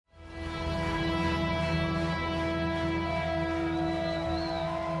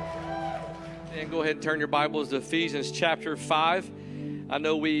and go ahead and turn your Bibles to Ephesians chapter 5. I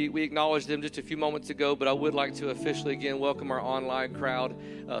know we acknowledged them just a few moments ago, but I would like to officially again welcome our online crowd.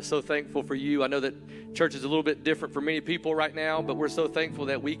 So thankful for you. I know that church is a little bit different for many people right now, but we're so thankful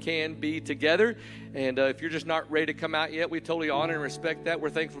that we can be together. And if you're just not ready to come out yet, we totally honor and respect that. We're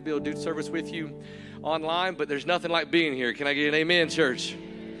thankful to be able to do service with you online, but there's nothing like being here. Can I get an amen, church?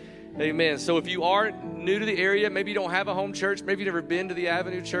 Amen. So if you are new to the area, maybe you don't have a home church, maybe you've never been to the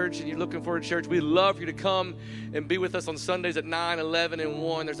Avenue Church and you're looking for a church, we'd love for you to come and be with us on Sundays at 9, 11, and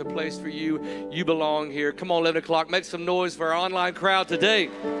 1. There's a place for you. You belong here. Come on, 11 o'clock. Make some noise for our online crowd today.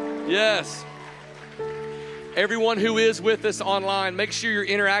 Yes. Everyone who is with us online, make sure you're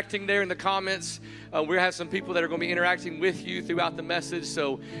interacting there in the comments. We're going to have some people that are going to be interacting with you throughout the message,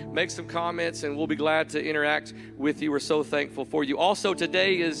 so make some comments, and we'll be glad to interact with you. We're so thankful for you. Also,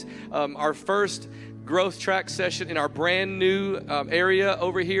 today is our first growth track session in our brand new area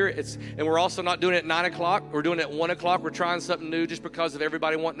over here. And we're also not doing it at 9 o'clock. We're doing it at 1 o'clock. We're trying something new just because of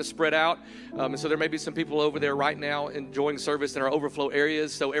everybody wanting to spread out. And so there may be some people over there right now enjoying service in our overflow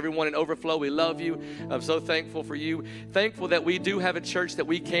areas. So everyone in overflow, we love you. I'm so thankful for you. Thankful that we do have a church that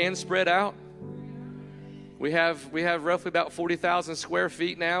we can spread out. We have roughly about 40,000 square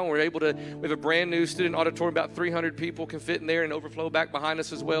feet now. We have a brand new student auditorium, about 300 people can fit in there, and overflow back behind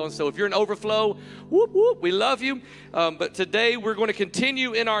us as well. And so if you're in overflow, whoop, whoop, we love you. But today we're going to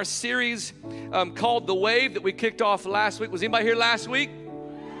continue in our series called The Wave that we kicked off last week. Was anybody here last week?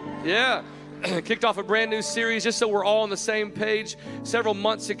 Yeah. Kicked off a brand new series just so we're all on the same page. Several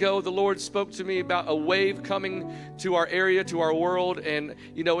months ago, the Lord spoke to me about a wave coming to our area, to our world. And,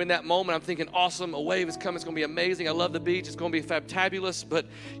 you know, in that moment, I'm thinking, awesome, a wave is coming. It's going to be amazing. I love the beach. It's going to be fabulous. But,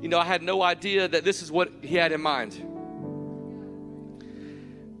 you know, I had no idea that this is what he had in mind.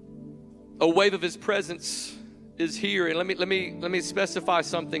 A wave of his presence is here. And let me specify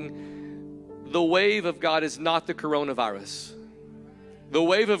something. The wave of God is not the coronavirus. The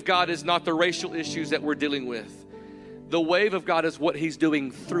wave of God is not the racial issues that we're dealing with. The wave of God is what he's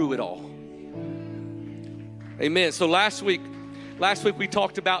doing through it all. Amen. So last week we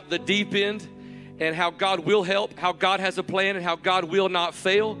talked about the deep end and how God will help, how God has a plan, and how God will not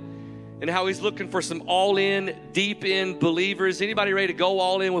fail, and how he's looking for some all-in, deep-in believers. Anybody ready to go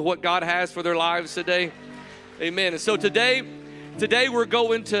all in with what God has for their lives today? Amen. And so today we're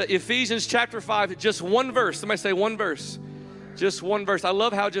going to Ephesians chapter 5, just one verse. Somebody say one verse. Just one verse. I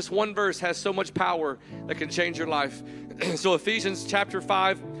love how just one verse has so much power that can change your life. So Ephesians chapter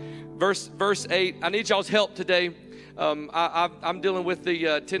 5, verse 8. I need y'all's help today. I'm dealing with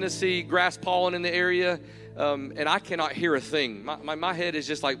the Tennessee grass pollen in the area, and I cannot hear a thing. My head is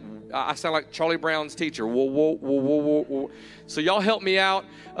just like, I sound like Charlie Brown's teacher. Whoa, whoa, whoa, whoa, whoa, whoa. So y'all help me out.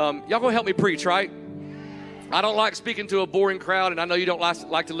 Y'all gonna help me preach, right? I don't like speaking to a boring crowd, and I know you don't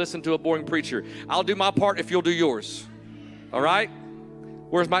like to listen to a boring preacher. I'll do my part if you'll do yours. All right?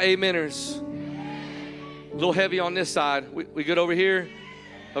 Where's my ameners? A little heavy on this side. We good over here?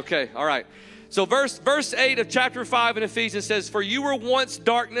 Okay, all right. So verse 8 of chapter 5 in Ephesians says, "For you were once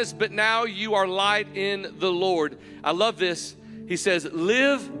darkness, but now you are light in the Lord." I love this. He says,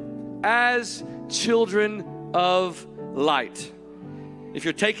 "Live as children of light." If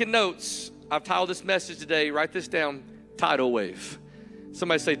you're taking notes, I've titled this message today, write this down, Tidal Wave.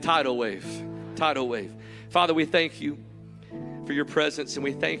 Somebody say tidal wave. Tidal wave. Father, we thank you for your presence, and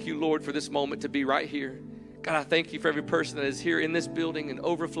we thank you, Lord, for this moment to be right here. God, I thank you for every person that is here in this building and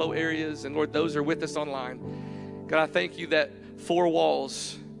overflow areas, and Lord, those who are with us online. God, I thank you that four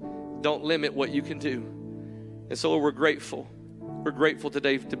walls don't limit what you can do. And so, Lord, we're grateful. We're grateful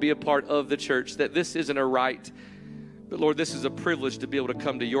today to be a part of the church, that this isn't a right, but Lord, this is a privilege to be able to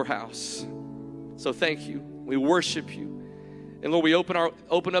come to your house. So thank you. We worship you. And Lord, we open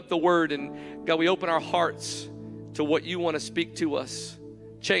up the word, and God, we open our hearts to what you want to speak to us.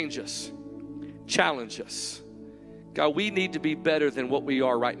 Change us. Challenge us. God, we need to be better than what we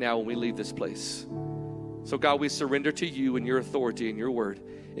are right now when we leave this place. So God, we surrender to you and your authority and your word.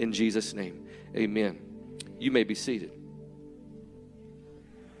 In Jesus' name, amen. You may be seated.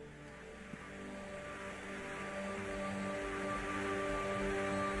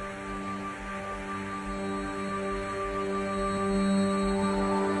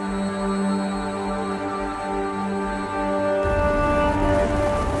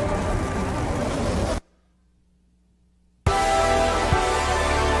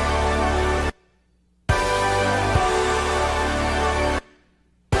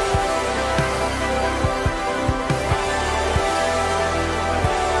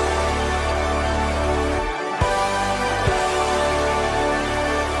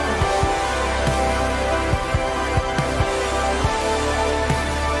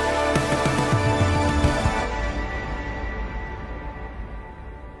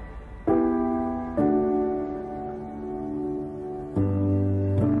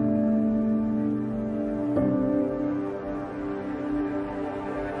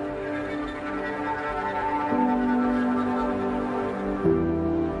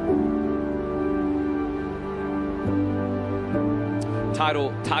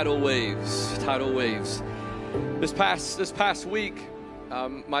 Tidal waves, tidal waves. This past week,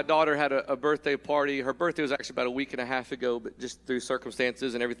 my daughter had a birthday party. Her birthday was actually about a week and a half ago, but just through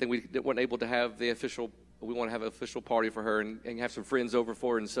circumstances and everything, we weren't able to have we want to have an official party for her and have some friends over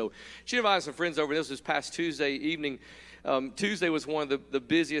for her. And so she invited some friends over. This was past Tuesday evening. Tuesday was one of the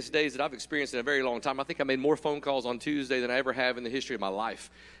busiest days that I've experienced in a very long time. I think I made more phone calls on Tuesday than I ever have in the history of my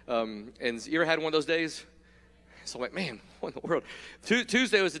life. And you ever had one of those days? So I'm like, man, what in the world?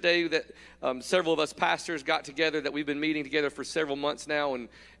 Tuesday was the day that several of us pastors got together, that we've been meeting together for several months now,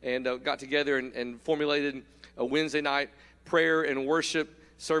 and got together and formulated a Wednesday night prayer and worship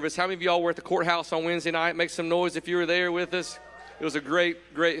service. How many of y'all were at the courthouse on Wednesday night? Make some noise if you were there with us. It was a great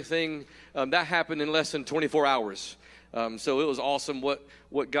thing. That happened in less than 24 hours. So it was awesome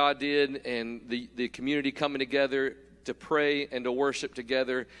what God did, and the community coming together to pray and to worship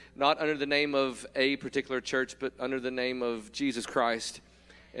together, not under the name of a particular church, but under the name of Jesus Christ,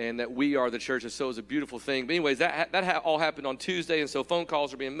 and that we are the church. And so it was a beautiful thing. But anyways, that all happened on Tuesday, and so phone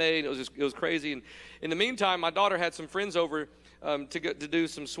calls were being made. It was crazy. And in the meantime, my daughter had some friends over to do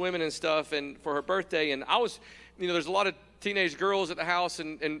some swimming and stuff, and for her birthday. And I was, there's a lot of teenage girls at the house,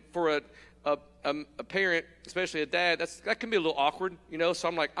 and for a parent, especially a dad, that can be a little awkward, So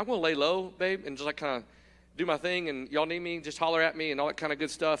I'm like, I'm gonna lay low, babe, and just like kind of do my thing, and y'all need me, just holler at me and all that kind of good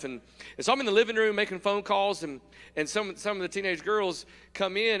stuff. And so I'm in the living room making phone calls, and some of the teenage girls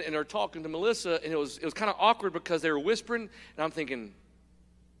come in and are talking to Melissa, and it was kind of awkward because they were whispering, and I'm thinking,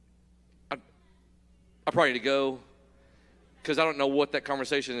 I probably need to go, because I don't know what that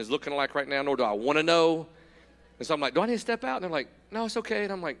conversation is looking like right now, nor do I want to know. And so I'm like, do I need to step out? And they're like, no, it's okay.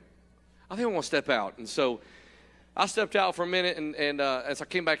 And I'm like, I think I want to step out. And so I stepped out for a minute, and as I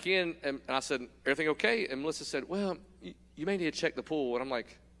came back in, and I said, everything okay? And Melissa said, well, you may need to check the pool. And I'm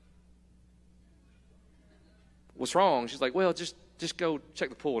like, what's wrong? She's like, well, just go check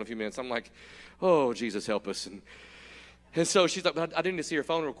the pool in a few minutes. I'm like, oh, Jesus, help us. And so she's like, but I didn't need to see her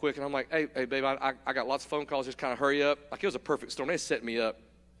phone real quick. And I'm like, hey babe, I got lots of phone calls. Just kind of hurry up. Like, it was a perfect storm. They set me up.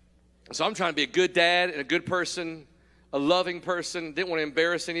 So I'm trying to be a good dad and a good person, a loving person. Didn't want to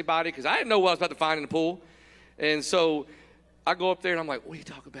embarrass anybody because I didn't know what I was about to find in the pool. And so I go up there, and I'm like, what are you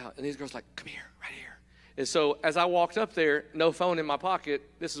talking about? And these girls are like, come here, right here. And so as I walked up there, no phone in my pocket,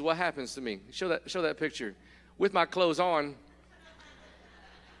 this is what happens to me. Show that picture. With my clothes on.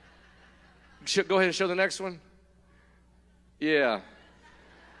 Go ahead and show the next one. Yeah.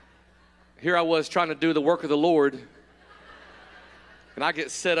 Here I was trying to do the work of the Lord, and I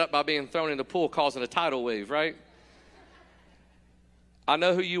get set up by being thrown in the pool, causing a tidal wave, right? I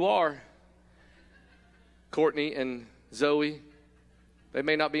know who you are. Courtney and Zoe, they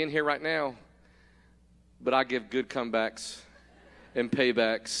may not be in here right now, but I give good comebacks and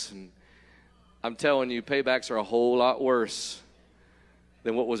paybacks. And I'm telling you, paybacks are a whole lot worse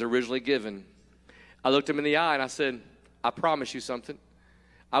than what was originally given. I looked him in the eye and I said, I promise you something.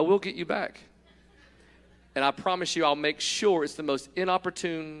 I will get you back. And I promise you I'll make sure it's the most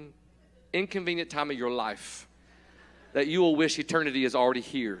inopportune, inconvenient time of your life that you will wish eternity is already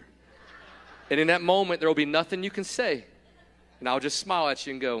here. And in that moment, there will be nothing you can say. And I'll just smile at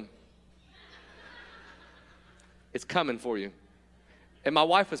you and go, it's coming for you. And my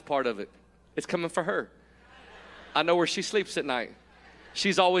wife is part of it. It's coming for her. I know where she sleeps at night.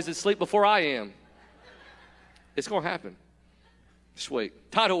 She's always asleep before I am. It's going to happen. Just wait.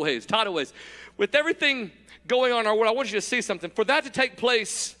 Tidal waves, tidal waves. With everything going on in our world, I want you to see something. For that to take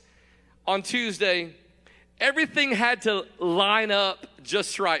place on Tuesday, everything had to line up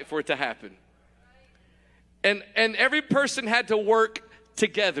just right for it to happen. And every person had to work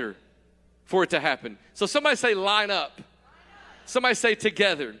together for it to happen. So somebody say line up. Somebody say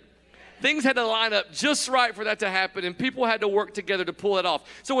together. Things had to line up just right for that to happen, and people had to work together to pull it off.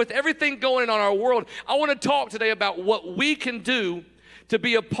 So with everything going on in our world, I want to talk today about what we can do to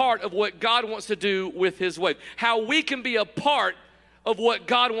be a part of what God wants to do with His wave. How we can be a part of what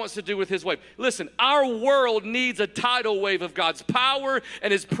God wants to do with His wave. Listen, our world needs a tidal wave of God's power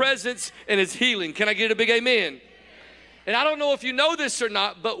and His presence and His healing. Can I get a big amen? And I don't know if you know this or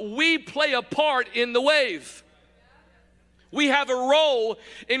not, but we play a part in the wave. We have a role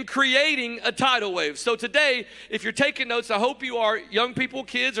in creating a tidal wave. So today, if you're taking notes, I hope you are. Young people,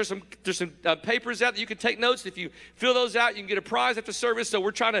 kids, there's some papers out that you can take notes. If you fill those out, you can get a prize after service. So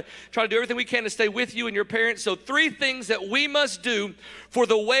we're trying to do everything we can to stay with you and your parents. So 3 things that we must do for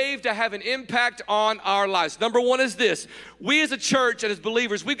the wave to have an impact on our lives. Number 1 is this. We as a church and as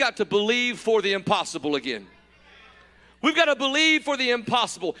believers, we've got to believe for the impossible again. We've got to believe for the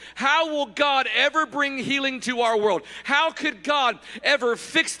impossible. How will God ever bring healing to our world? How could God ever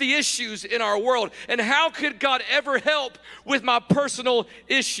fix the issues in our world? And how could God ever help with my personal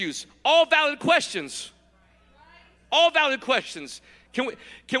issues? All valid questions. All valid questions.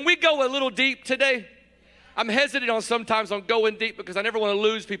 Can we go a little deep today? I'm hesitant on sometimes on going deep because I never want to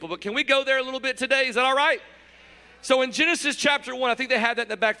lose people, but can we go there a little bit today? Is that all right? So in Genesis chapter 1, I think they had that in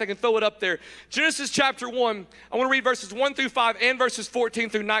the back. They can throw it up there. Genesis chapter 1, I want to read verses 1 through 5 and verses 14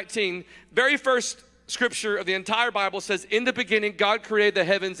 through 19. Very first scripture of the entire Bible says, in the beginning, God created the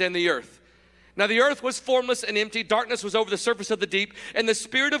heavens and the earth. Now the earth was formless and empty. Darkness was over the surface of the deep. And the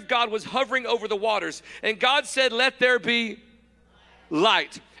Spirit of God was hovering over the waters. And God said, let there be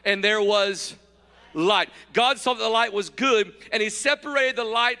light. And there was light. God saw that the light was good, and he separated the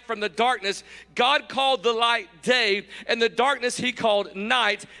light from the darkness. God called the light day, and the darkness he called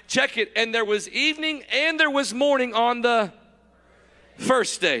night. Check it. And there was evening and there was morning on the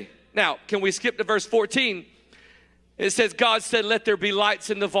first day. Now, can we skip to verse 14? It says, God said, let there be lights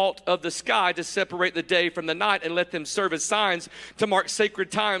in the vault of the sky to separate the day from the night, and let them serve as signs to mark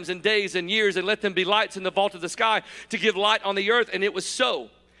sacred times and days and years, and let them be lights in the vault of the sky to give light on the earth. And it was so.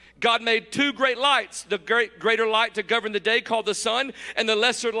 God made two great lights, the greater light to govern the day called the sun, and the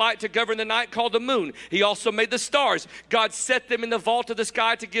lesser light to govern the night called the moon. He also made the stars. God set them in the vault of the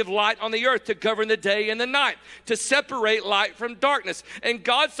sky to give light on the earth, to govern the day and the night, to separate light from darkness. And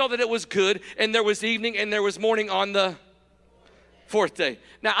God saw that it was good, and there was evening and there was morning on the fourth day.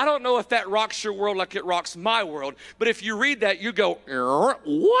 Now, I don't know if that rocks your world like it rocks my world, but if you read that, you go,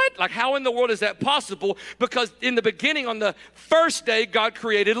 what? Like, how in the world is that possible? Because in the beginning, on the first day, God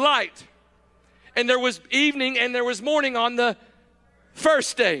created light. And there was evening and there was morning on the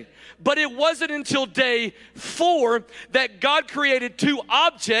first day. But it wasn't until day 4 that God created two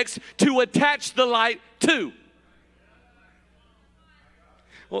objects to attach the light to.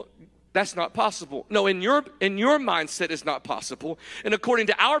 Well, that's not possible. No, in your mindset, it's not possible. And according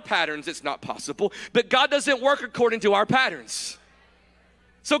to our patterns, it's not possible. But God doesn't work according to our patterns.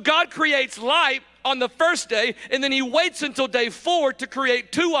 So God creates light on the first day, and then he waits until day 4 to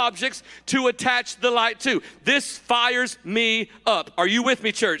create two objects to attach the light to. This fires me up. Are you with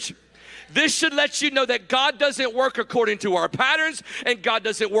me, church? This should let you know that God doesn't work according to our patterns, and God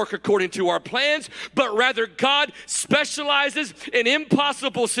doesn't work according to our plans, but rather God specializes in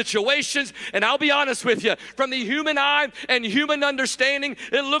impossible situations. And I'll be honest with you, from the human eye and human understanding,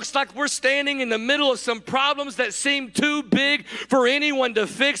 it looks like we're standing in the middle of some problems that seem too big for anyone to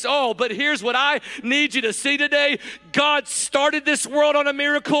fix. Oh, but here's what I need you to see today. God started this world on a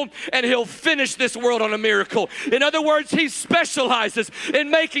miracle, and he'll finish this world on a miracle. In other words, he specializes in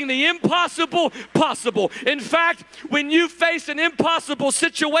making the impossible possible. In fact, when you face an impossible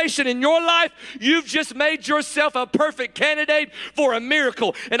situation in your life, you've just made yourself a perfect candidate for a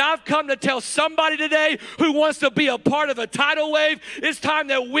miracle. And I've come to tell somebody today who wants to be a part of a tidal wave, it's time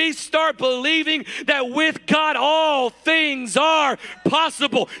that we start believing that with God, all things are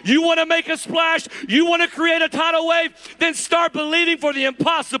possible. You want to make a splash? You want to create a tidal wave? Then start believing for the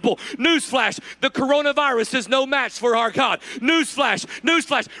impossible. Newsflash, the coronavirus is no match for our God. Newsflash,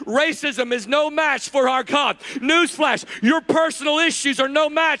 racism is no match for our God. Newsflash, your personal issues are no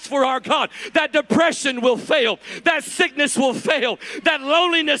match for our God. That depression will fail. That sickness will fail. That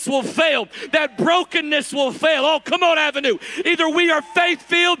loneliness will fail. That brokenness will fail. Oh, come on, Avenue. Either we are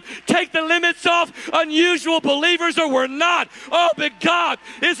faith-filled, take the limits off, unusual believers, or we're not. Oh, but God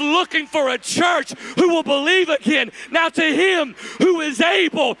is looking for a church who will believe again. Now to him who is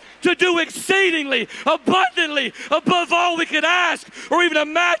able to do exceedingly, abundantly, above all we could ask or even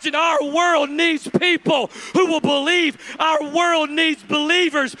imagine. Our world needs people who will believe. Our world needs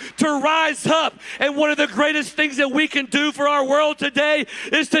believers to rise up. And one of the greatest things that we can do for our world today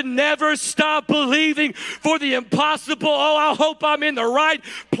is to never stop believing for the impossible. Oh, I hope I'm in the right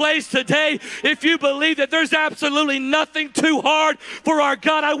place today. If you believe that there's absolutely nothing too hard for our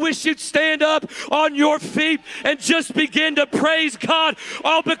God, I wish you'd stand up on your feet and just begin to praise God,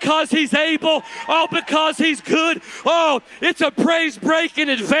 all because he's able, all because he's good. Oh, it's a praise break in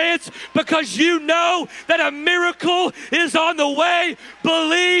advance because you know that a miracle is on the way.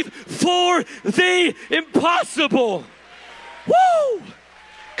 Believe for the impossible. Woo!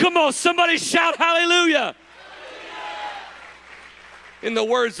 Come on, somebody shout hallelujah. In the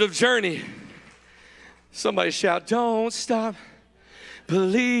words of Journey, somebody shout, don't stop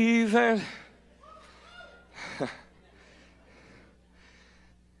believing.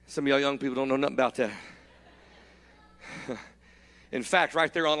 Some of y'all young people don't know nothing about that. In fact,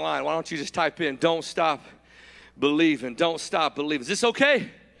 right there online, why don't you just type in, don't stop believing, don't stop believing. Is this okay?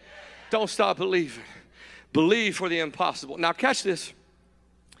 Don't stop believing. Believe for the impossible. Now catch this.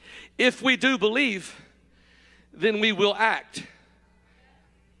 If we do believe, then we will act.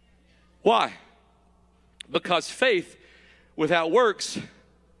 Why? Because faith without works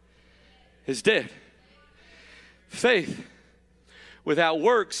is dead. Faith without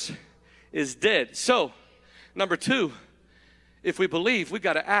works is dead. So, number two, if we believe, we've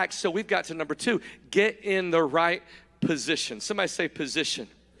got to act. So we've got to number two, get in the right position. Somebody say position.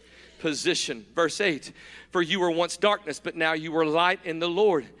 Position. Verse 8, for you were once darkness, but now you are light in the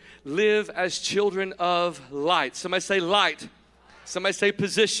Lord. Live as children of light. Somebody say light. Somebody say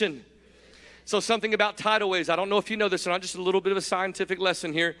position. So something about tidal waves. I don't know if you know this or not, just a little bit of a scientific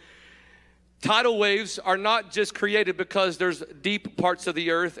lesson here. Tidal waves are not just created because there's deep parts of the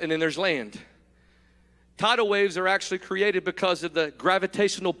earth and then there's land. Tidal waves are actually created because of the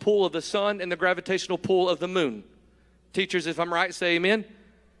gravitational pull of the sun and the gravitational pull of the moon. Teachers, if I'm right, say amen.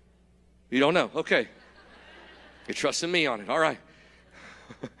 You don't know? Okay. You're trusting me on it. All right.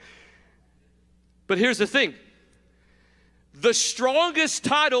 But here's the thing. The strongest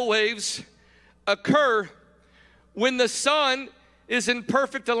tidal waves occur when the sun is in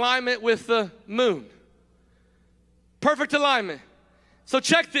perfect alignment with the moon. Perfect alignment. So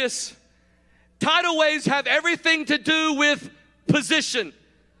check this. Tidal waves have everything to do with position.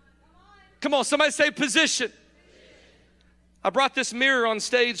 Come on, somebody say position. I brought this mirror on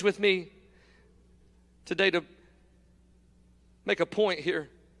stage with me today to make a point here.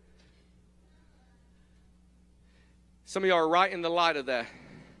 Some of y'all are right in the light of that.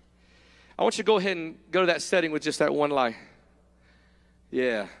 I want you to go ahead and go to that setting with just that one light.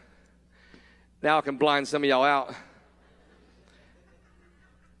 Yeah. Now I can blind some of y'all out.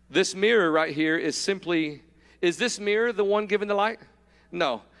 This mirror right here is simply, is this mirror the one giving the light?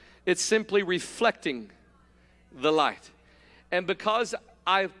 No. It's simply reflecting the light. And because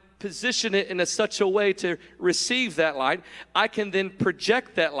I position it in such a way to receive that light, I can then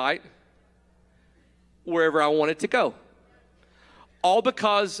project that light wherever I want it to go. All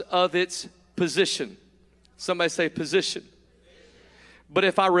because of its position. Somebody say position. But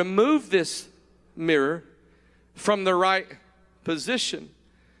if I remove this mirror from the right position,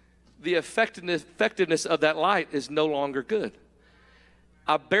 the effectiveness of that light is no longer good.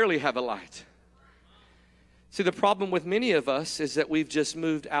 I barely have a light. See, the problem with many of us is that we've just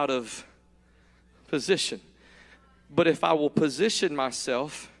moved out of position. But if I will position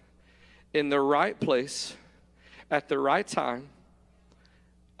myself in the right place at the right time,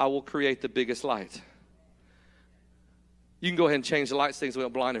 I will create the biggest light. You can go ahead and change the lights, things will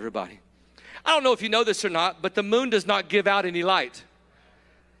blind everybody. I don't know if you know this or not, but the moon does not give out any light.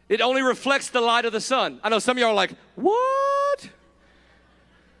 It only reflects the light of the sun. I know some of y'all are like, what?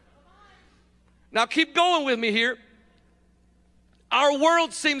 Now keep going with me here. Our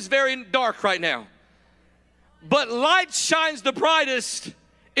world seems very dark right now. But light shines the brightest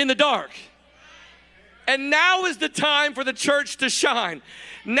in the dark. And now is the time for the church to shine.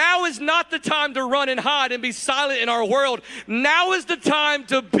 Now is not the time to run and hide and be silent in our world. Now is the time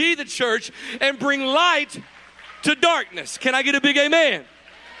to be the church and bring light to darkness. Can I get a big amen?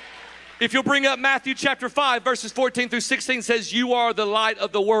 If you'll bring up Matthew chapter 5, verses 14 through 16 says, you are the light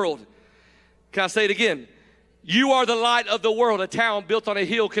of the world. Can I say it again? You are the light of the world. A town built on a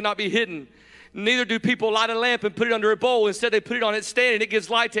hill cannot be hidden. Neither do people light a lamp and put it under a bowl. Instead, they put it on its stand, and it gives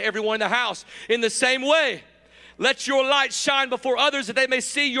light to everyone in the house. In the same way, let your light shine before others that they may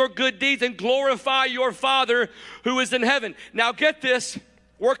see your good deeds and glorify your Father who is in heaven. Now get this,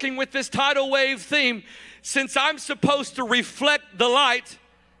 working with this tidal wave theme, since I'm supposed to reflect the light,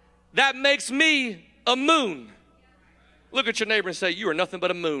 that makes me a moon. Look at your neighbor and say, you are nothing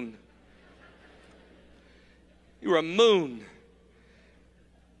but a moon. You are a moon.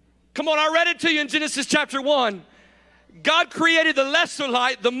 Come on, I read it to you in Genesis chapter 1. God created the lesser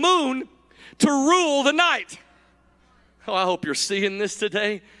light, the moon, to rule the night. Oh, I hope you're seeing this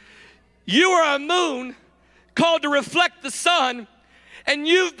today. You are a moon called to reflect the sun, and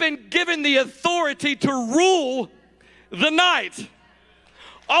you've been given the authority to rule the night.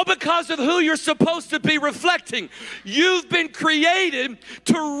 All because of who you're supposed to be reflecting. You've been created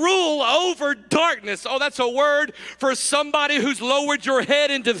to rule over darkness. Oh, that's a word for somebody who's lowered your head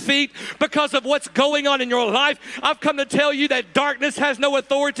in defeat because of what's going on in your life. I've come to tell you that darkness has no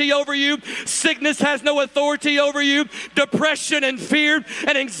authority over you. Sickness has no authority over you. Depression and fear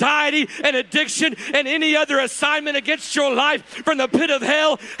and anxiety and addiction and any other assignment against your life from the pit of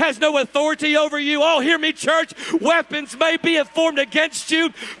hell has no authority over you. Oh, hear me, church. Weapons may be formed against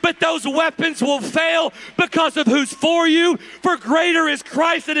you, but those weapons will fail because of who's for you. For greater is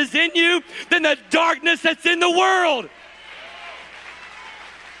Christ that is in you than the darkness that's in the world.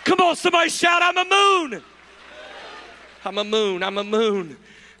 Come on, somebody shout, I'm a moon. I'm a moon. I'm a moon.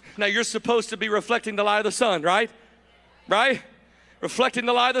 Now you're supposed to be reflecting the light of the sun, right? Right? Reflecting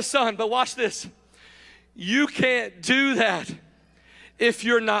the light of the sun. But watch this. You can't do that if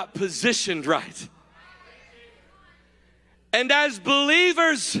you're not positioned right. And as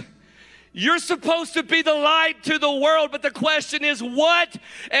believers, you're supposed to be the light to the world, but the question is, what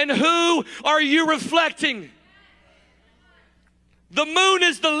and who are you reflecting? The moon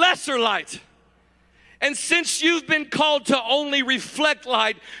is the lesser light. And since you've been called to only reflect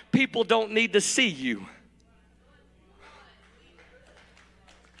light, people don't need to see you.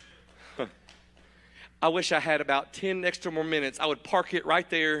 I wish I had about 10 extra more minutes. I would park it right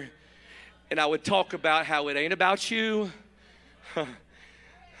there and I would talk about how it ain't about you.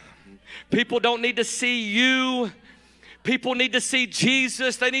 People don't need to see you. People need to see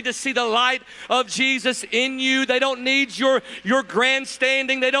Jesus. They need to see the light of Jesus in you. They don't need your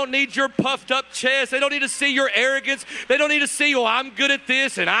grandstanding. They don't need your puffed up chest. They don't need to see your arrogance. They don't need to see, oh, I'm good at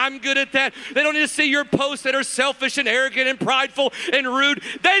this and I'm good at that. They don't need to see your posts that are selfish and arrogant and prideful and rude.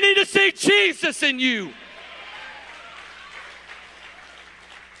 They need to see Jesus in you.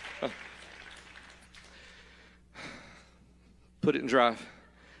 Put it in drive.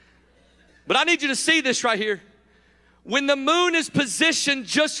 But I need you to see this right here. When the moon is positioned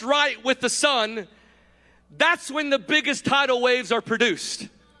just right with the sun, that's when the biggest tidal waves are produced.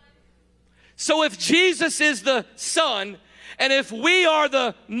 So if Jesus is the sun, and if we are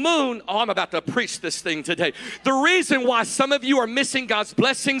the moon, oh, I'm about to preach this thing today. The reason why some of you are missing God's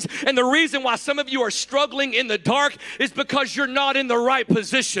blessings and the reason why some of you are struggling in the dark is because you're not in the right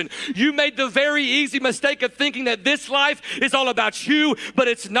position. You made the very easy mistake of thinking that this life is all about you, but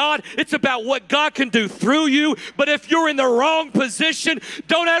it's not. It's about what God can do through you. But if you're in the wrong position,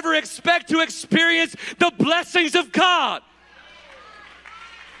 don't ever expect to experience the blessings of God.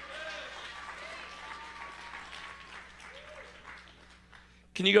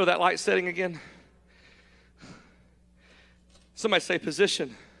 Can you go to that light setting again? Somebody say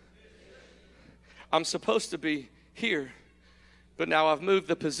position. I'm supposed to be here, but now I've moved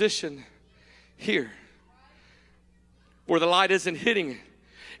the position here where the light isn't hitting it.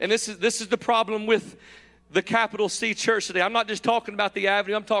 And this is the problem with the capital C church today. I'm not just talking about the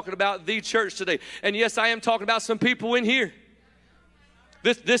avenue. I'm talking about the church today. And yes, I am talking about some people in here.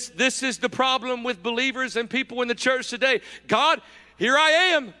 This is the problem with believers and people in the church today. God, here I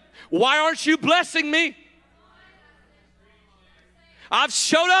am. Why aren't you blessing me? I've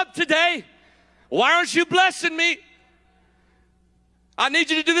showed up today. Why aren't you blessing me? I need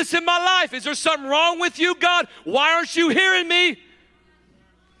you to do this in my life. Is there something wrong with you, God? Why aren't you hearing me?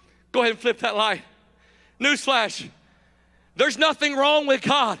 Go ahead and flip that light. Newsflash. There's nothing wrong with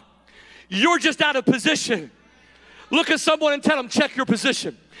God. You're just out of position. Look at someone and tell them, check your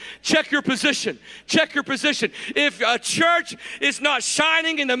position. Check your position. Check your position. If a church is not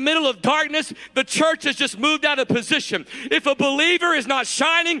shining in the middle of darkness, the church has just moved out of position. If a believer is not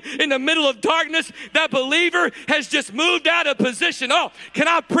shining in the middle of darkness, that believer has just moved out of position. Oh, can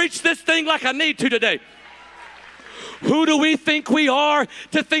I preach this thing like I need to today? Who do we think we are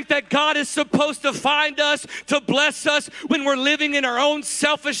to think that God is supposed to find us, to bless us when we're living in our own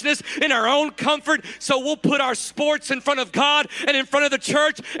selfishness, in our own comfort? So we'll put our sports in front of God and in front of the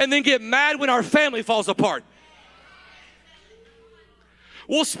church and then get mad when our family falls apart.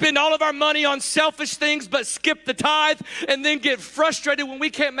 We'll spend all of our money on selfish things but skip the tithe and then get frustrated when we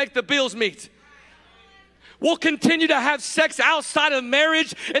can't make the bills meet. We'll continue to have sex outside of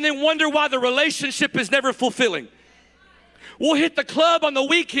marriage and then wonder why the relationship is never fulfilling. We'll hit the club on the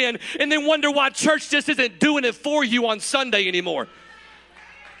weekend and then wonder why church just isn't doing it for you on Sunday anymore.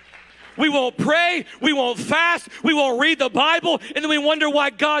 We won't pray, we won't fast, we won't read the Bible, and then we wonder why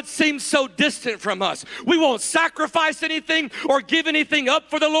God seems so distant from us. We won't sacrifice anything or give anything up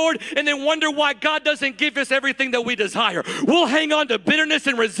for the Lord, and then wonder why God doesn't give us everything that we desire. We'll hang on to bitterness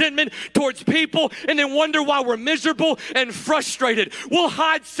and resentment towards people, and then wonder why we're miserable and frustrated. We'll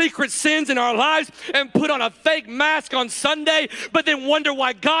hide secret sins in our lives and put on a fake mask on Sunday, but then wonder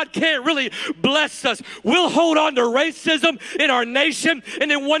why God can't really bless us. We'll hold on to racism in our nation,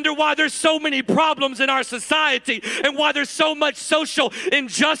 and then wonder why there's so many problems in our society and why there's so much social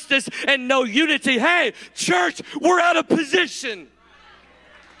injustice and no unity. Hey, church, we're out of position.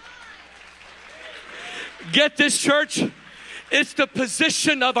 Get this, church. It's the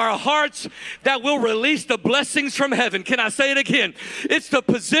position of our hearts that will release the blessings from heaven. Can I say it again? It's the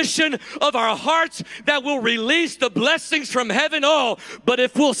position of our hearts that will release the blessings from heaven. Oh, but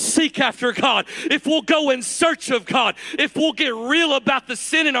if we'll seek after God, if we'll go in search of God, if we'll get real about the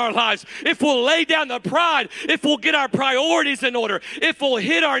sin in our lives, if we'll lay down the pride, if we'll get our priorities in order, if we'll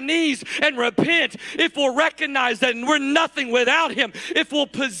hit our knees and repent, if we'll recognize that we're nothing without Him, if we'll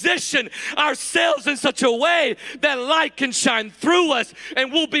position ourselves in such a way that light can shine through us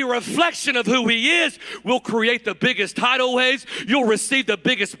and we'll be a reflection of who He is, we'll create the biggest tidal waves. You'll receive the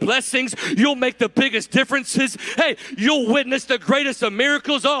biggest blessings. You'll make the biggest differences. Hey, you'll witness the greatest of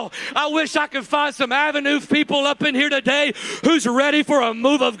miracles. Oh, I wish I could find some Avenue people up in here today who's ready for a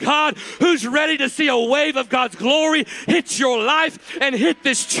move of God, who's ready to see a wave of God's glory hit your life and hit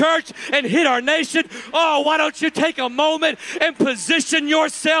this church and hit our nation. Oh, why don't you take a moment and position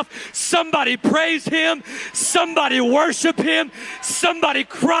yourself? Somebody praise Him. Somebody worship Him. Somebody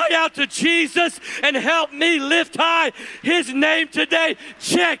cry out to Jesus and help me lift high His name today.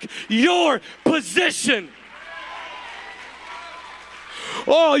 Check your position.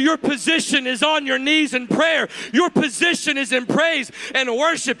 Oh, your position is on your knees in prayer. Your position is in praise and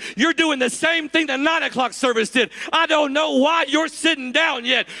worship. You're doing the same thing the 9 o'clock service did. I don't know why you're sitting down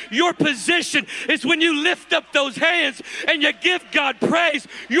yet. Your position is when you lift up those hands and you give God praise.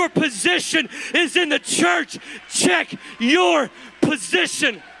 Your position is in the church. Check your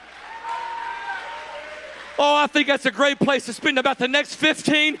position. Oh, I think that's a great place to spend about the next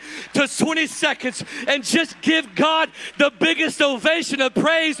 15 to 20 seconds and just give God the biggest ovation of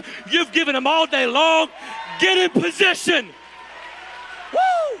praise you've given Him all day long. Get in position.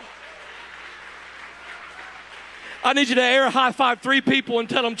 Woo! I need you to air high five 3 people and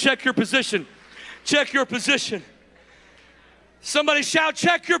tell them, check your position. Check your position. Somebody shout,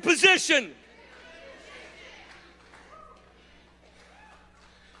 check your position.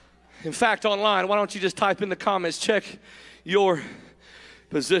 In fact, online, why don't you just type in the comments, check your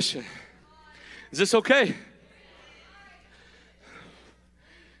position. Is this okay?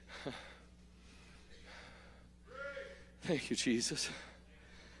 Thank you, Jesus.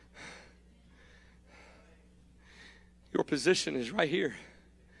 Your position is right here.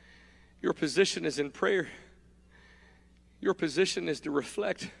 Your position is in prayer. Your position is to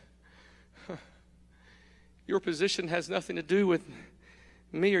reflect. Your position has nothing to do with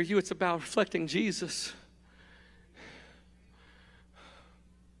me or you. It's about reflecting Jesus.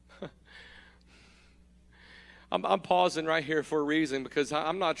 I'm pausing right here for a reason, because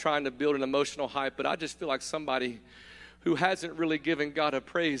I'm not trying to build an emotional hype, but I just feel like somebody who hasn't really given God a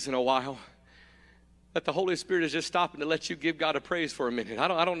praise in a while, that the Holy Spirit is just stopping to let you give God a praise for a minute.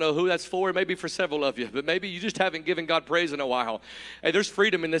 I don't know who that's for. Maybe for several of you, but maybe you just haven't given God praise in a while. Hey, there's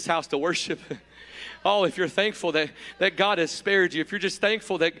freedom in this house to worship. Oh, if you're thankful that God has spared you, if you're just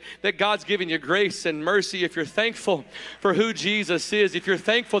thankful that God's given you grace and mercy, if you're thankful for who Jesus is, if you're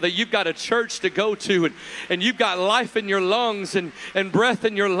thankful that you've got a church to go to and you've got life in your lungs and breath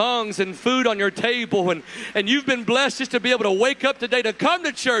in your lungs and food on your table and you've been blessed just to be able to wake up today to come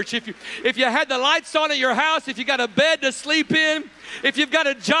to church. If you had the lights on at your house, if you got a bed to sleep in, if you've got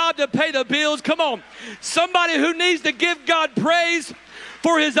a job to pay the bills, come on. Somebody who needs to give God praise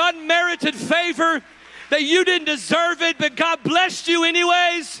for His unmerited favor, that you didn't deserve it, but God blessed you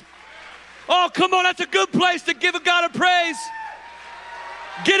anyways. Oh, come on, that's a good place to give God a praise.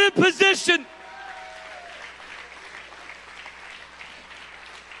 Get in position.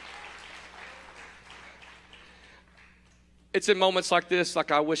 It's in moments like this, like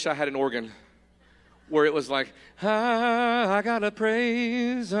I wish I had an organ, where it was like, I gotta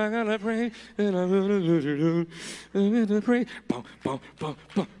praise, and I'm gonna praise, boom, boom, boom,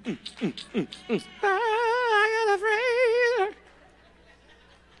 boom, I gotta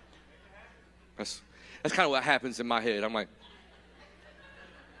praise. That's kind of what happens in my head. I'm like,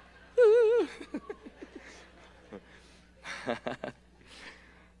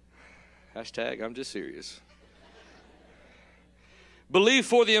 hashtag, I'm just serious. Believe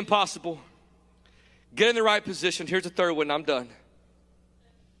for the impossible. Get in the right position. Here's the third one. I'm done.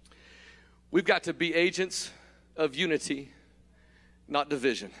 We've got to be agents of unity, not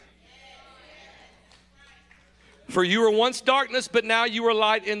division. For you were once darkness, but now you are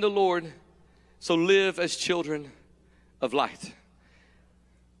light in the Lord. So live as children of light.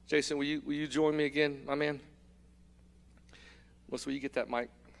 Jason, will you join me again, my man? Will you get that mic?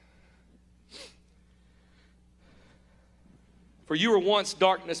 For you were once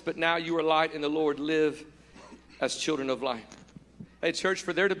darkness, but now you are light in the Lord. Live as children of light. Hey, church,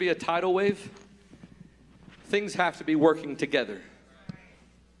 for there to be a tidal wave, things have to be working together.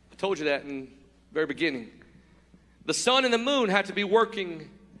 I told you that in the very beginning. The sun and the moon had to be working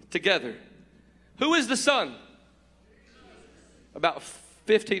together. Who is the sun? About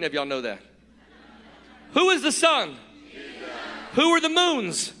 15 of y'all know that. Who is the sun? Who are the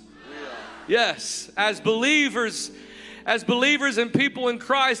moons? Yes, as believers and people in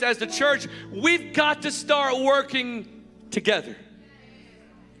Christ, as the church, we've got to start working together.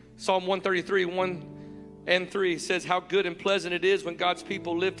 Psalm 133, 1 and 3 says, how good and pleasant it is when God's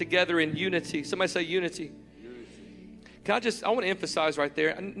people live together in unity. Somebody say unity. I want to emphasize right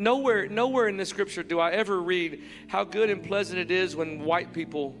there, nowhere in this scripture do I ever read how good and pleasant it is when white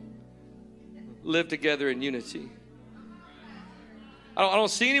people live together in unity. I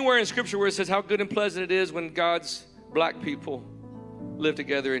don't see anywhere in scripture where it says how good and pleasant it is when God's black people live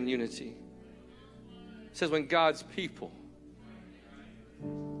together in unity. It says when God's people.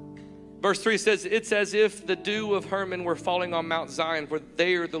 Verse 3 says, it's as if the dew of Hermon were falling on Mount Zion, for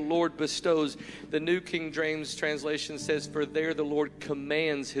there the Lord bestows. The New King James translation says, for there the Lord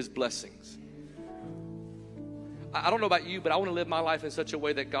commands his blessings. I don't know about you, but I want to live my life in such a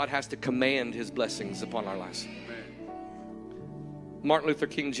way that God has to command his blessings upon our lives. Martin Luther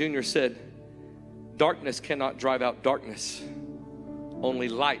King Jr. said, darkness cannot drive out darkness. Only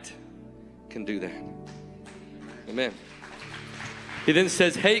light can do that. Amen. He then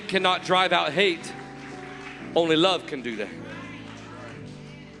says, hate cannot drive out hate. Only love can do that.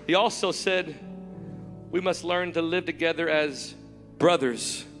 He also said, we must learn to live together as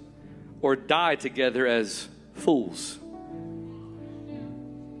brothers or die together as fools.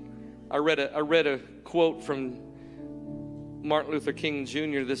 I read a quote from Martin Luther King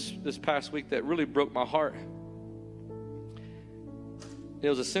Jr. this past week that really broke my heart. It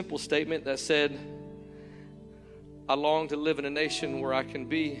was a simple statement that said, I long to live in a nation where I can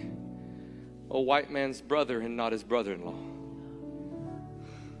be a white man's brother and not his brother-in-law.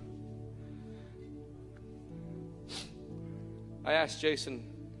 I asked Jason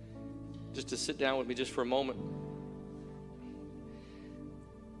just to sit down with me just for a moment,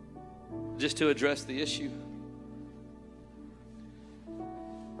 just to address the issue.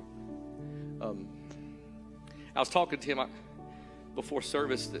 I was talking to him before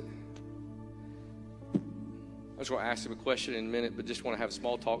service that I just want to ask him a question in a minute, but just want to have a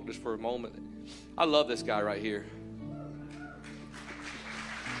small talk just for a moment. I love this guy right here.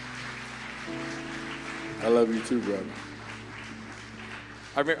 I love you too, brother.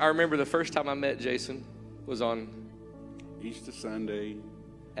 I remember the first time I met Jason was on Easter Sunday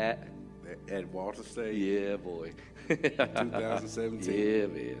at Walter State. Yeah, boy. 2017. Yeah,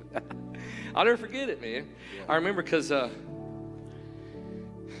 man. I'll never forget it, man. Yeah. I remember because I'm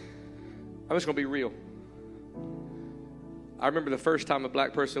just going to be real. I remember the first time a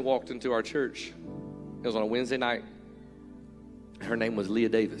black person walked into our church. It was on a Wednesday night. Her name was Leah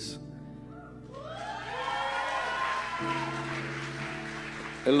Davis.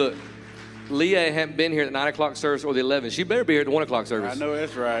 And look, Leah hadn't been here at the 9 o'clock service or the 11. She better be here at the 1 o'clock service. I know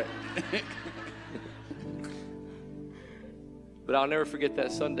that's right. But I'll never forget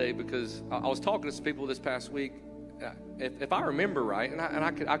that Sunday because I was talking to some people this past week. If I remember right, and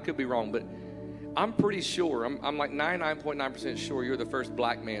I could be wrong, but I'm pretty sure, I'm like 99.9% sure you're the first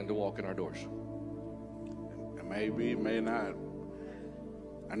black man to walk in our doors. Maybe, may not.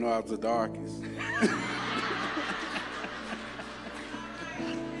 I know I was the darkest.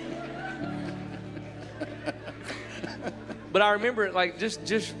 But I remember, like,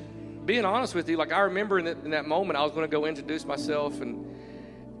 just being honest with you, like, I remember in that moment I was going to go introduce myself, and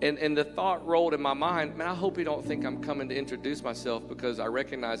the thought rolled in my mind, man, I hope he don't think I'm coming to introduce myself because I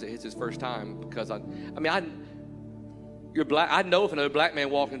recognize it's his first time. Because you're black. I know if another black man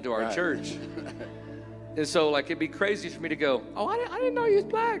walked into our church. And so, like, it'd be crazy for me to go, oh, I didn't know you was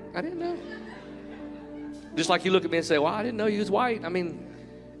black. I didn't know. Just like you look at me and say, well, I didn't know you was white. I mean,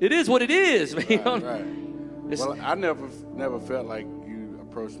 it is what it is. Right. Well, I never felt like you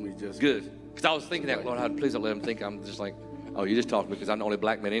approached me just good. Because I was thinking that, Lord, please don't let him think I'm just like, oh, you just talking to me because I'm the only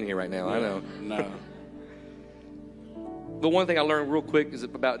black man in here right now. Yeah, I know. No. But one thing I learned real quick is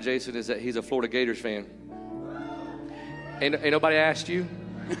about Jason is that he's a Florida Gators fan. Ain't nobody asked you?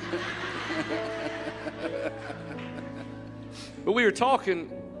 But we were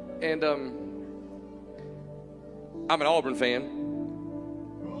talking, and I'm an Auburn fan.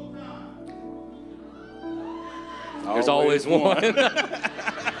 There's always one.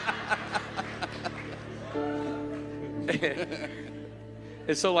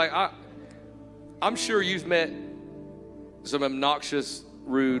 And so, like, I'm sure you've met some obnoxious,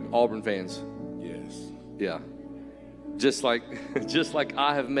 rude Auburn fans. Yes. Yeah. Just like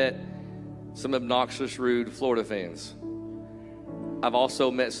I have met some obnoxious, rude Florida fans. I've also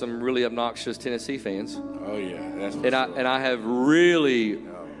met some really obnoxious Tennessee fans. Oh yeah, that's for and sure. I have really,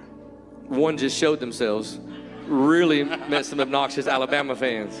 one just showed themselves, really met some obnoxious Alabama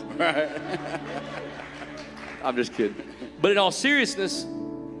fans. Right. I'm just kidding. But in all seriousness,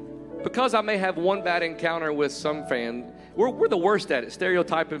 because I may have one bad encounter with some fan, we're the worst at it,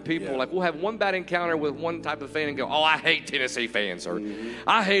 stereotyping people. Yeah. Like, we'll have one bad encounter with one type of fan and go, oh, I hate Tennessee fans, or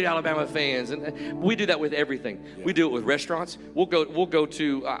I hate Alabama fans. And we do that with everything. Yeah. We do it with restaurants. We'll go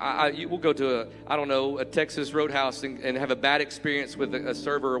to a Texas Roadhouse and have a bad experience with a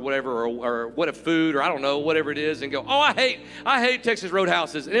server or whatever, or what a food, or I don't know, whatever it is, and go, oh, I hate Texas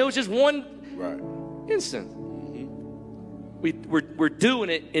Roadhouses. And it was just one instant. We're doing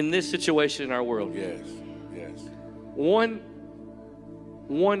it in this situation in our world. Yes. One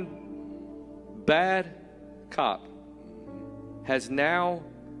bad cop has now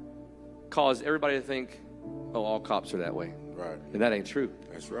caused everybody to think, oh, all cops are that way. Right. And that ain't true.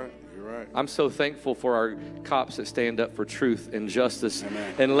 That's right. You're right. I'm so thankful for our cops that stand up for truth and justice.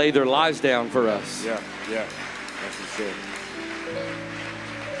 Amen. And lay their lives down for us. Yeah. That's for sure.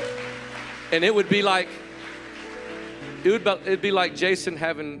 And it'd be like Jason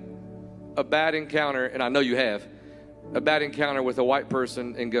having a bad encounter, and I know you have, a bad encounter with a white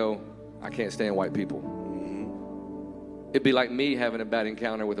person and go, I can't stand white people. It'd be like me having a bad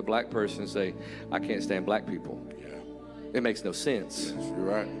encounter with a black person and say, I can't stand black people. Yeah. It makes no sense. Yes, you're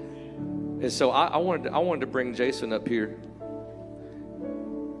right. And so I wanted to bring Jason up here.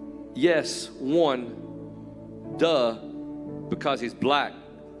 Yes, one, duh, because he's black.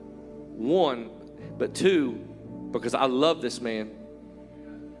 One, but two, because I love this man.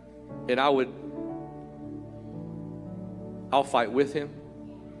 And I'll fight with him,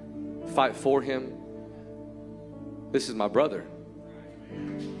 fight for him. This is my brother.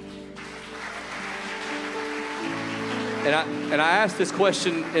 And I asked this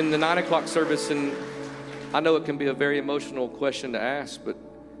question in the 9 o'clock service, and I know it can be a very emotional question to ask, but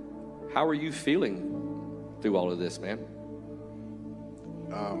how are you feeling through all of this, man?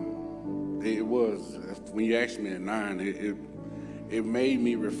 It was, when you asked me at 9, it made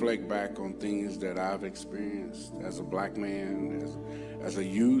me reflect back on things that I've experienced as a black man, as a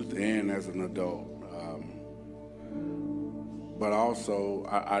youth, and as an adult. But also,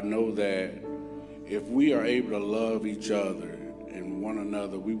 I know that if we are able to love each other and one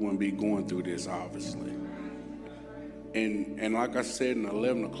another, we wouldn't be going through this, obviously. And like I said in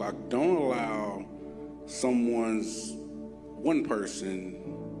 11 o'clock, don't allow one person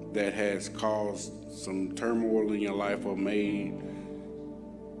that has caused some turmoil in your life or made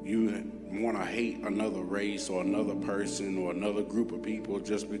you want to hate another race or another person or another group of people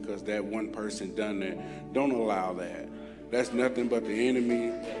just because that one person done that. Don't allow that. That's nothing but the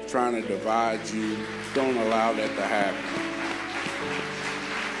enemy trying to divide you. Don't allow that to happen.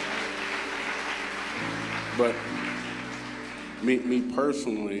 But me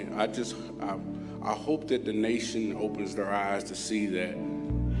personally, I hope that the nation opens their eyes to see that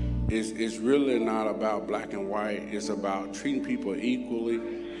it's really not about black and white. It's about treating people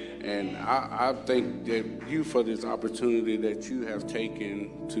equally. And I thank that you for this opportunity that you have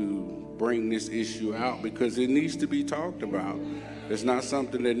taken to bring this issue out, because it needs to be talked about. It's not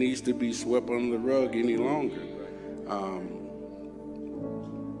something that needs to be swept under the rug any longer.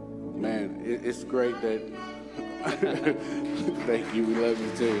 Man, it's great that, thank you, we love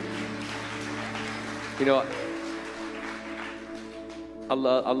you too. You know,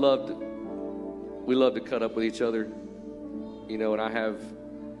 we love to cut up with each other, you know, and I have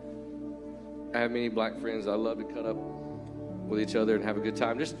many black friends. I love to cut up with each other and have a good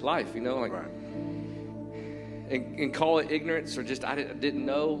time. Just life, you know, like, right. and call it ignorance or just I didn't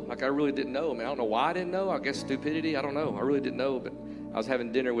know. Like, I really didn't know. I mean, I don't know why I didn't know. I guess stupidity. I don't know. I really didn't know. But I was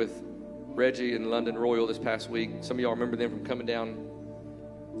having dinner with Reggie and London Royal this past week. Some of y'all remember them from coming down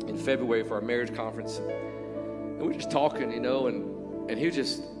in February for our marriage conference. And we were just talking, you know, and he was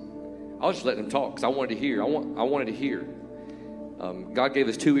just, I was just letting him talk because I wanted to hear. I wanted to hear. God gave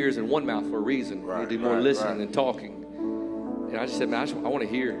us 2 ears and 1 mouth for a reason. Right, we do more listening right. than talking. And I just said, man, I want to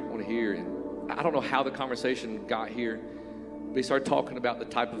hear. I want to hear. And I don't know how the conversation got here, but he started talking about the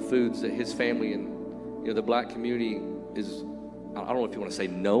type of foods that his family and, you know, the black community is, I don't know if you want to say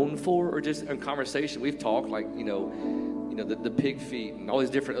known for, or just in conversation. We've talked like, you know, the pig feet and all these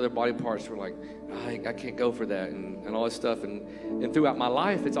different other body parts. We're like, I can't go for that and all this stuff. And throughout my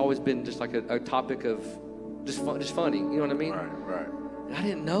life, it's always been just like a topic of just funny. You know what I mean? Right. And I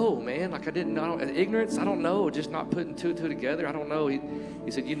didn't know, man. Like, I didn't know. Ignorance, I don't know. Just not putting two and two together. I don't know.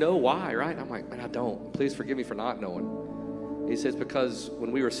 He said, you know why, right? I'm like, man, I don't. Please forgive me for not knowing. He says, because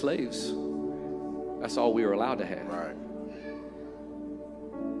when we were slaves, that's all we were allowed to have. Right.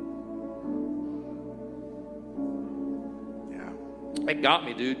 It got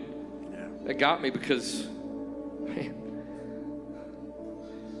me, dude. It got me because, man,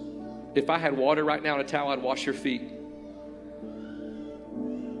 if I had water right now and a towel, I'd wash your feet.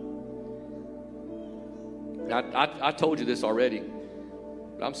 I told you this already,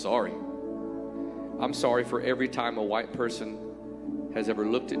 but I'm sorry. I'm sorry for every time a white person has ever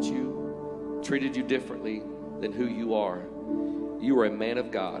looked at you, treated you differently than who you are. You are a man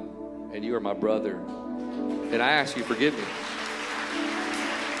of God, and you are my brother. And I ask you, forgive me.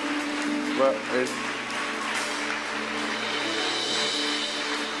 But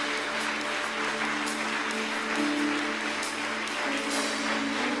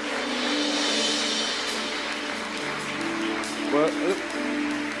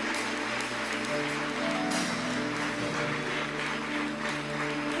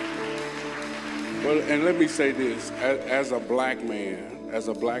and let me say this, as a black man,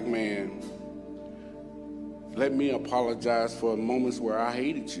 let me apologize for moments where I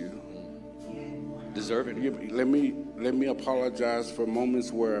hated you. Deserving. Let me apologize for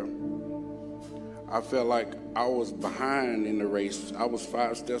moments where I felt like I was behind in the race. I was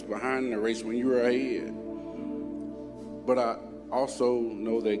 5 steps behind in the race when you were ahead. But I also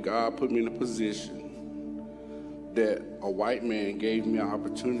know that God put me in a position that a white man gave me an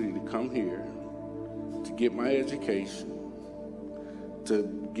opportunity to come here, to get my education,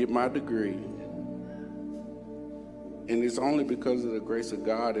 to get my degree. And it's only because of the grace of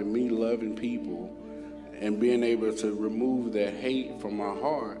God and me loving people and being able to remove that hate from my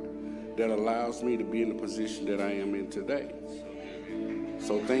heart that allows me to be in the position that I am in today.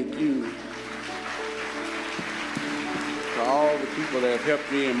 So thank you to all the people that have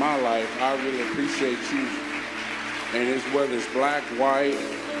helped me in my life. I really appreciate you. And it's whether it's black, white,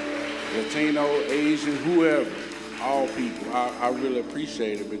 Latino, Asian, whoever, all people, I really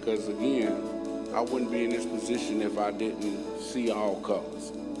appreciate it because, again, I wouldn't be in this position if I didn't see all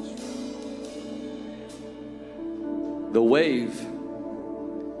colors. The wave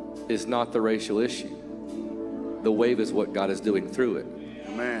is not the racial issue. The wave is what God is doing through it.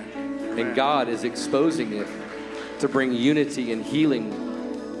 Amen. And God is exposing it to bring unity and healing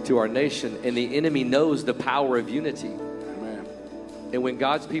to our nation. And the enemy knows the power of unity. Amen. And when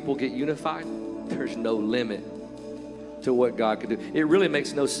God's people get unified, there's no limit to what God can do. It really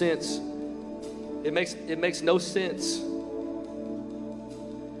makes no sense. It makes no sense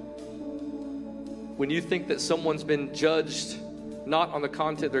when you think that someone's been judged not on the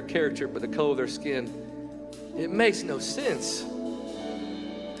content of their character but the color of their skin. It makes no sense.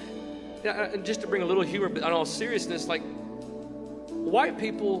 And just to bring a little humor, but in all seriousness, like, white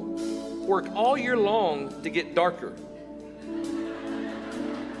people work all year long to get darker.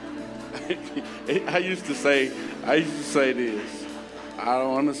 I used to say this. I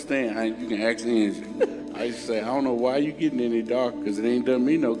don't understand. You can ask Angie. I used to say, I don't know why you getting any dark, because it ain't done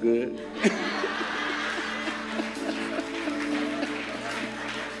me no good.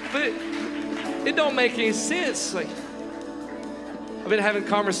 But it don't make any sense. Like, I've been having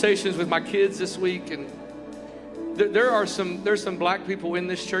conversations with my kids this week, and there's some black people in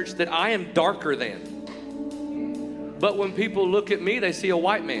this church that I am darker than. But when people look at me, they see a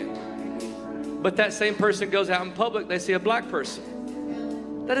white man. But that same person goes out in public, they see a black person.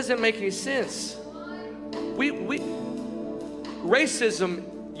 That doesn't make any sense. Racism,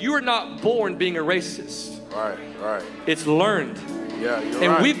 you are not born being a racist. Right. It's learned. Yeah, you're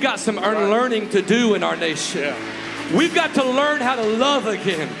and right. We've got some unlearning to do in our nation. Yeah. We've got to learn how to love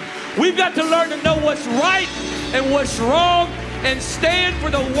again. We've got to learn to know what's right and what's wrong and stand for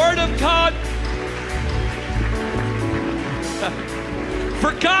the Word of God.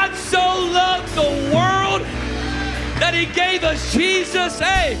 For God so loved the world that He gave us Jesus.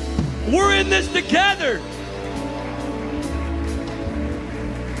 Hey, we're in this together.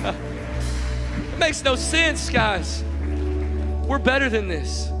 It makes no sense, guys. We're better than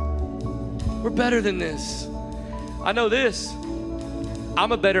this. We're better than this. I know this.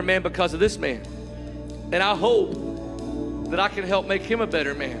 I'm a better man because of this man. And I hope that I can help make him a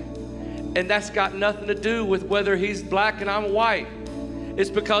better man. And that's got nothing to do with whether he's black and I'm white. It's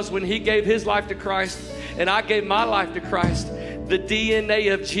because when he gave his life to Christ and I gave my life to Christ, the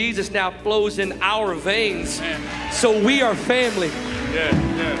DNA of Jesus now flows in our veins. So we are family. Yeah.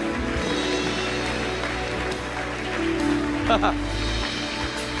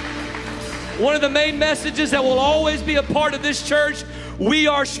 One of the main messages that will always be a part of this church, we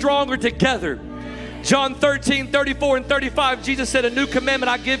are stronger together. John 13:34-35, Jesus said, a new commandment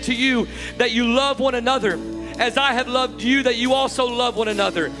I give to you, that you love one another as I have loved you, that you also love one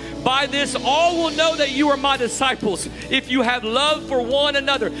another. By this, all will know that you are my disciples if you have love for one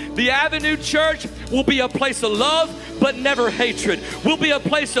another. The Avenue Church will be a place of love, but never hatred. We'll be a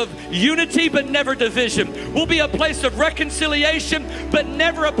place of unity, but never division. We'll be a place of reconciliation, but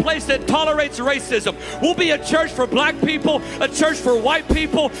never a place that tolerates racism. We'll be a church for black people, a church for white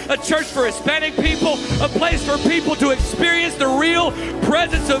people, a church for Hispanic people, a place for people to experience the real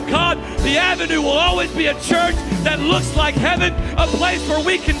presence of God. The Avenue will always be a church that looks like heaven, a place where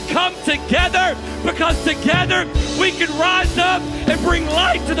we can come together, because together we can rise up and bring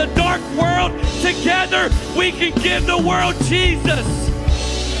light to the dark world. Together we can give the world Jesus.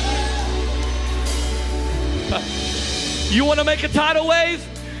 You want to make a tidal wave?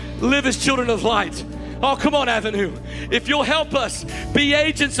 Live as children of light. Oh, come on, Avenue. If you'll help us be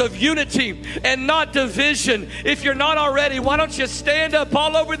agents of unity and not division. If you're not already, why don't you stand up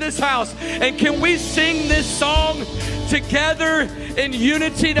all over this house, and can we sing this song together in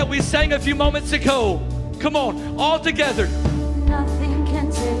unity that we sang a few moments ago? Come on, all together. Nothing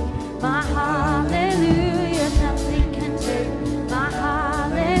can take my hallelujah. Nothing can take my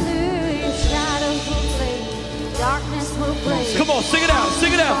hallelujah. Shadows will fade, darkness will break. Come on, sing it out,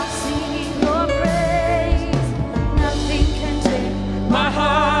 sing it out. Singing your praise. Nothing can take My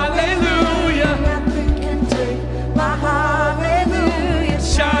hallelujah. Nothing can take my hallelujah.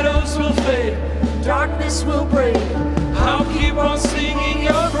 Shadows will fade, Darkness will break. I'll keep on singing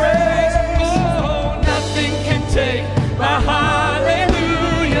your praise. Oh, nothing can take my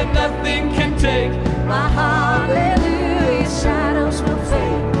hallelujah. Nothing can take. My hallelujah. Shadows will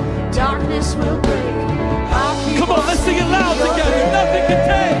fade. Darkness will break. I'll keep Come on, let's sing it loud together. Nothing can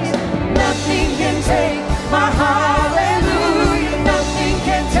take. Nothing can take my hallelujah. Nothing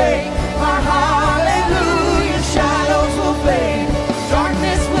can take my hallelujah. Shadows will fade.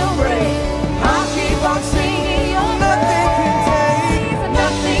 Darkness will break. I'll keep on singing your praise.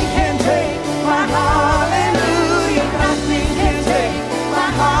 Nothing can take my hallelujah. Nothing can take my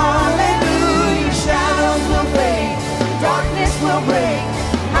hallelujah. Shadows will fade. Darkness will break.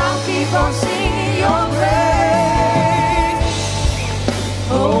 I'll keep on singing your praise.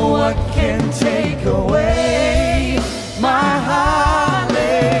 Oh, what can take away my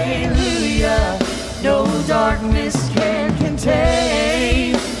hallelujah? No darkness can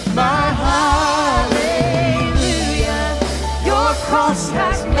contain my hallelujah. Your cross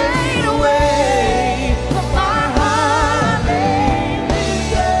has made a way for my hallelujah.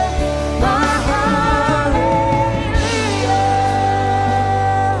 My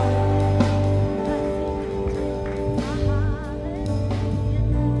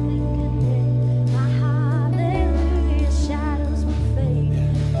hallelujah. Shadows will fade,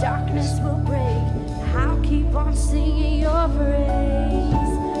 darkness will break. I'll keep on singing your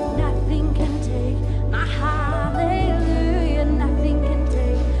praise. Nothing can take my hallelujah. Nothing can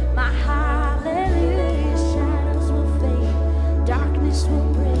take my hallelujah. Shadows will fade, darkness will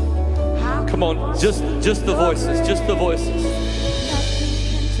break. I'll Come on, just the voices, just the voices. Nothing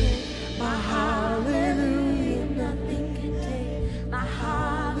can take my hallelujah. Nothing can take my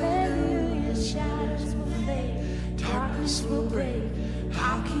hallelujah. Shadows will fade, darkness will break.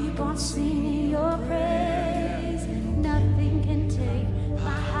 I'll keep on singing your praise. Nothing can take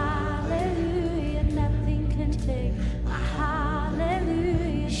my hallelujah. Nothing can take my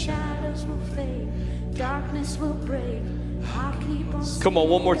hallelujah. Shadows will fade, darkness will break. I'll keep on singing. Come on,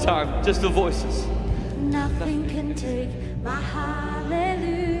 one more time, just the voices. Nothing can take my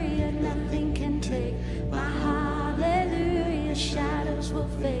hallelujah. Nothing can take my hallelujah. Shadows will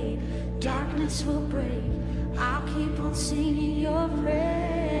fade, darkness will break. I'll keep on singing your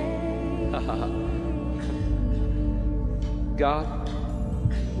praise. God,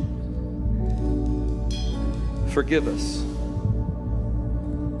 forgive us.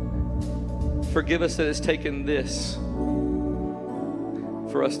 Forgive us that it's taken this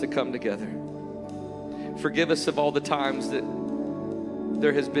for us to come together. Forgive us of all the times that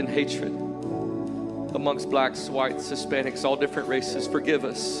there has been hatred amongst blacks, whites, Hispanics, all different races. Forgive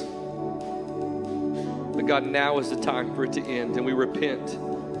us. But God, now is the time for it to end, and we repent.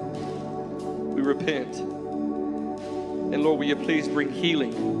 We repent. And Lord, will you please bring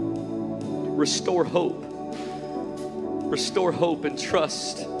healing? Restore hope. Restore hope and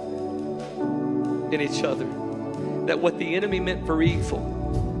trust in each other. That what the enemy meant for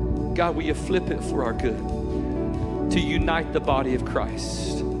evil, God, will you flip it for our good? To unite the body of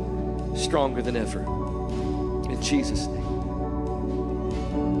Christ stronger than ever. In Jesus' name.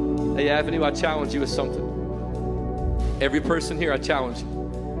 Hey, Avenue, I challenge you with something. Every person here, I challenge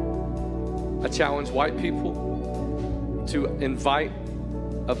you. I challenge white people to invite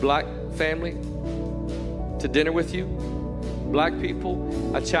a black family to dinner with you Black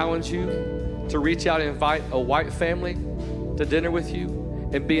people, I challenge you to reach out and invite a white family to dinner with you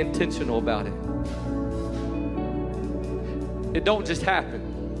and be intentional about it. It don't just happen.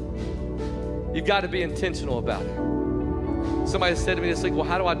 You got to be intentional about it. Somebody said to me this week, well,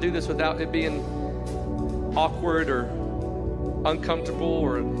 how do I do this without it being awkward or uncomfortable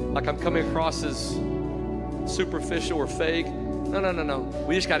or like I'm coming across as superficial or fake? No.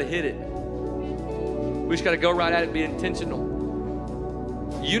 We just got to hit it. We just got to go right at it and be intentional.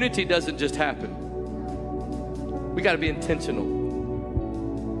 Unity doesn't just happen. We got to be intentional.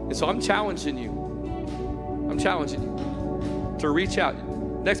 And so I'm challenging you. I'm challenging you to reach out.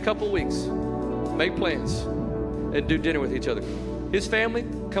 Next couple of weeks, make plans and do dinner with each other. His family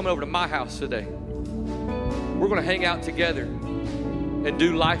coming over to my house today. We're going to hang out together and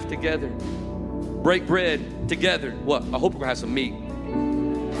do life together. Break bread together. What? I hope we're going to have some meat.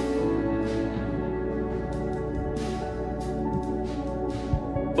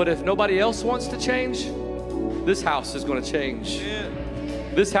 But if nobody else wants to change, this house is going to change. Yeah.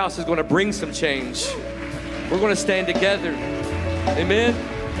 This house is going to bring some change. We're going to stand together. Amen.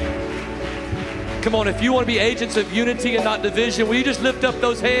 Come on, if you want to be agents of unity and not division, will you just lift up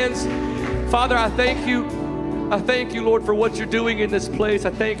those hands? Father, I thank you. I thank you, Lord, for what you're doing in this place.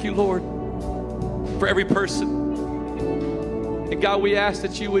 I thank you, Lord, for every person. And God, we ask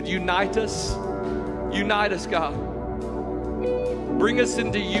that you would unite us. Unite us, God. Bring us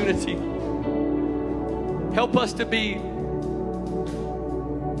into unity. Help us to be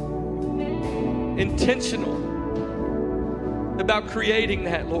intentional about creating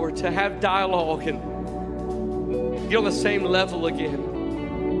that, Lord, to have dialogue and get on the same level again.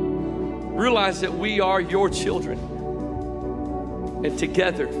 Realize that we are your children. And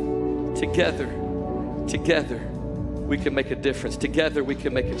together, we can make a difference. Together, we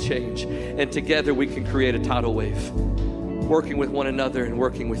can make a change. And together, we can create a tidal wave. Working with one another and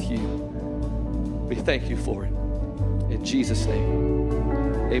working with you. We thank you for it. In Jesus' name,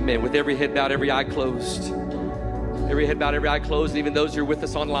 amen. With every head bowed, every eye closed. Every head bowed, every eye closed, even those who are with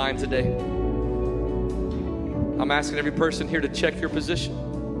us online today. I'm asking every person here to check your position.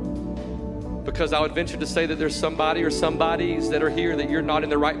 Because I would venture to say that there's somebody or somebodies that are here that you're not in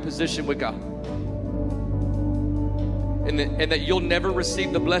the right position with God. And that you'll never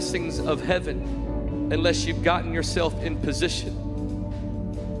receive the blessings of heaven unless you've gotten yourself in position.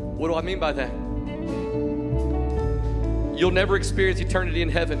 What do I mean by that? You'll never experience eternity in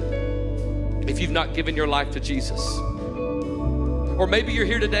heaven if you've not given your life to Jesus. Or maybe you're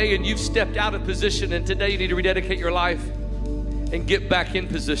here today and you've stepped out of position, and today you need to rededicate your life and get back in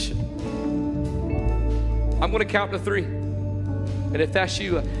position. I'm going to count to 3. And if that's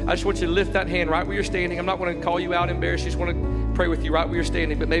you, I just want you to lift that hand right where you're standing. I'm not going to call you out, embarrass you. I just want to pray with you right where you're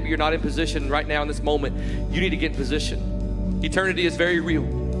standing. But maybe you're not in position right now in this moment. You need to get in position. Eternity is very real.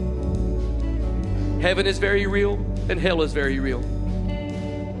 Heaven is very real, and hell is very real.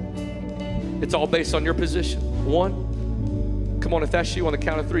 It's all based on your position. 1. Come on, if that's you, on the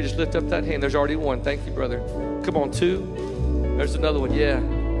count of 3, just lift up that hand. There's already 1. Thank you, brother. Come on, 2. There's another one. Yeah.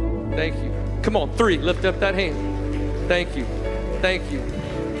 Thank you. Come on, 3. Lift up that hand. Thank you. Thank you.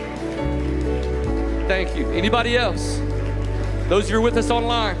 Thank you. Anybody else? Those of you who are with us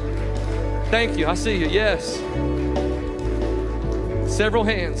online, thank you. I see you. Yes. Several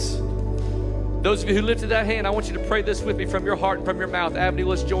hands. Those of you who lifted that hand, I want you to pray this with me from your heart and from your mouth. Avenue,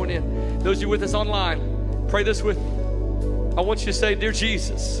 let's join in. Those of you with us online, pray this with me. I want you to say, dear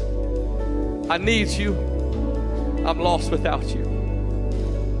Jesus, I need you. I'm lost without you.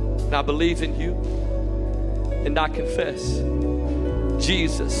 And I believe in you. And I confess,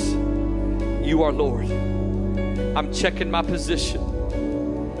 Jesus, you are Lord. I'm checking my position,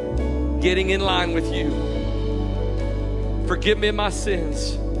 getting in line with you. Forgive me my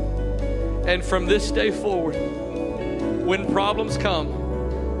sins. And from this day forward, when problems come,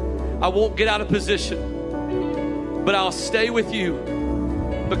 I won't get out of position, but I'll stay with you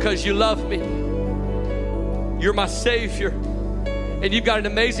because you love me. You're my Savior, and you've got an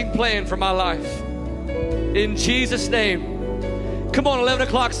amazing plan for my life. In Jesus' name. Come on, 11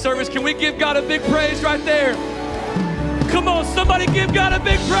 o'clock service. Can we give God a big praise right there? Come on, somebody give God a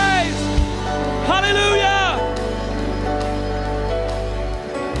big praise. Hallelujah.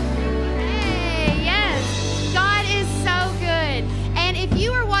 Hey, yes. God is so good. And if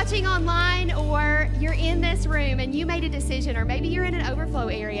you are watching online or you're in this room and you made a decision, or maybe you're in an overflow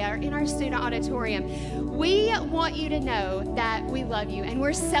area or in our student auditorium, we want you to know that we love you and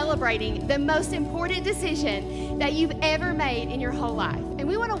we're celebrating the most important decision that you've ever made in your whole life. And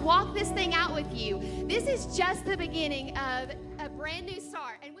we want to walk this thing out with you. This is just the beginning of a brand new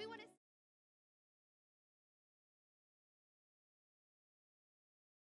start. And we want to